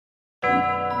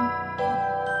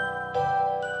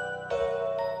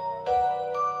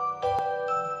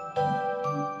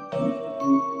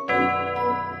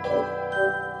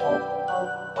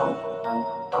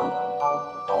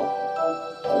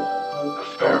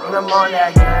when I'm on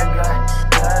that good.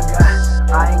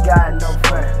 I ain't got no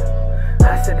friend.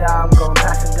 I said I'm gon'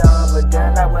 pass it down, but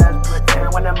then I was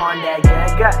pretend when I'm on that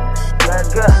good.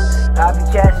 I be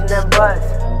catching them buzz.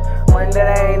 When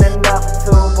that ain't enough for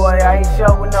two, boy, I ain't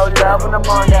showing no love when I'm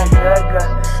on that good.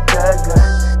 Push.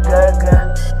 Good,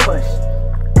 push.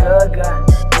 Good,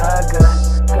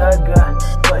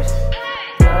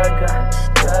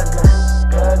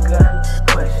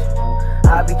 push.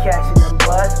 I be catching them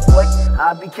buzz, boy.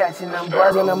 I be catching them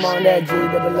buzz when I'm on that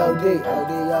G-double-O-D.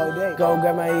 Go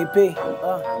grab my EP.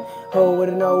 Hold with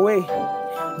an O-E.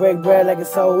 Break bread like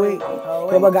it's so weak.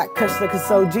 Yo, I got kush like it's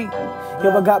OG.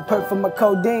 Yo, I got perk for my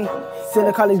codeine.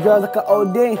 Still call these girls like an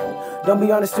OD. Don't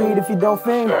be on the street if you don't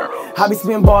fiend. I be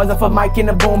spinning bars off a mic in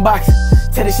the boombox.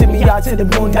 Tell the shit me out to the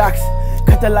boondocks.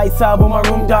 Cut the lights out with my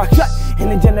room dark. In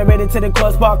the generator to the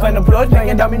close spark on the blood.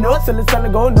 Banging down me nose till it's time to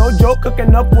go. No joke,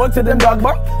 cooking up work to them dog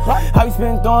bark. I be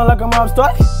spinning throwing like a mob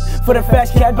star. For the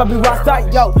fast cat, Bobby rock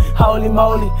start. Yo, holy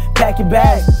moly, pack your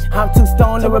bag. I'm too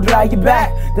stoned to reply you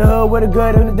back. The hood where the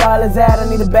good and the dollars at. I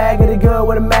need a bag of the good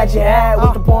with a matching hat.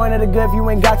 What's the point of the good if you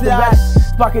ain't got the rest?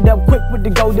 Spark it up quick with the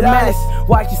golden malice.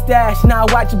 Watch your stash, now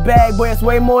watch your bag. Boy, it's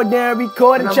way more than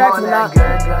recording tracks. And I'm good.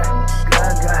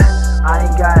 I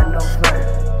ain't got no friend.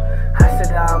 I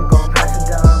said I'm gon' pass it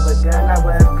down, but then I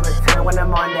will pretend when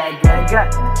I'm on that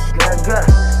good.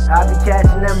 I be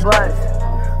catching them buzz.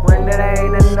 When it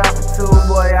ain't enough for two,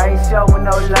 boy, I ain't showing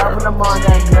no love when I'm on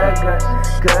that good.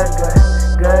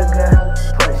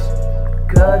 Push.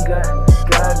 Good, push.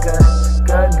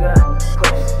 Good,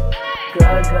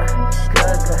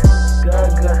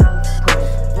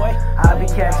 push. Boy, I be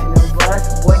catching them buzz,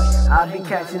 boy. I be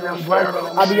catching them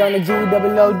buzz. I be on the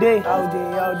G-double-O-D.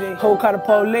 Whole car of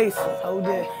police.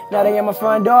 Now they at my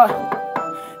front door.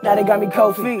 Now they got me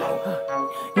cold feet.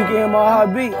 You can hear my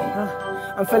heartbeat.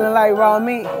 I'm feeling like raw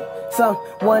meat.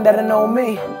 Someone that'll know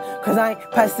me. Cause I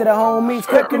ain't passed to the homies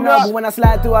quick enough. But when I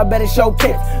slide through, I better show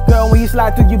kicks. Girl, when you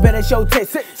slide through, you better show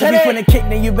tits. If you finna kick,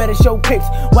 then you better show pics.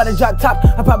 While the drop top,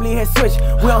 I probably hit switch.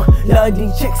 We don't love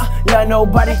these chicks, love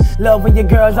nobody. Love when your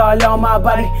girls all on my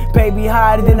body. Baby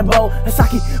hotter than a boat.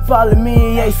 Asaki, follow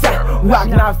me, ASAP. Rock,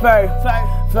 not fur.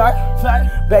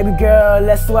 Baby girl,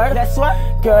 let's swerve.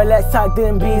 Girl, let's talk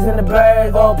them bees and the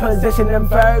birds. Or position them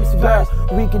verbs. Girl,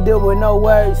 we can do it with no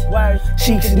words.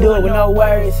 She can do it with no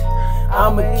words.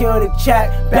 I'ma kill the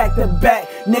chat, back to back,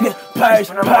 nigga, purge.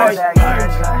 I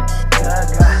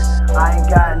ain't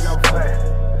got no friend.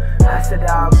 I said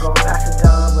I'm gon' pass it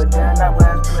down, but then I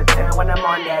was pretend when I'm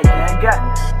on that good.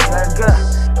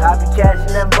 I be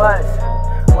catching them buzz.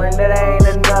 When that ain't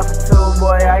enough for two,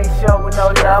 boy, I ain't showing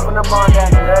no love when I'm on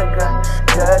that good.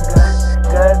 Push.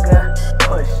 Good,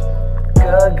 push.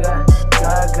 Good,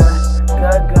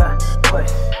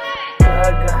 push.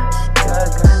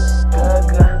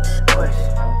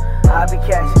 I be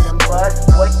catching them buzz,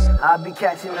 boy. I be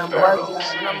catching them buzz. When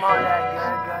I'm on that good.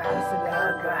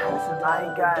 I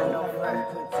ain't got no friend.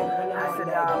 I said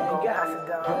I'm gon' pass it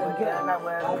down, but then I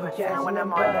will pretend when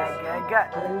I'm on that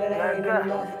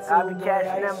good. I be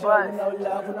catching them buzz.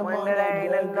 When it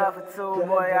ain't enough for two,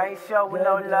 boy, I ain't showing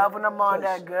no love when I'm on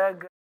that good.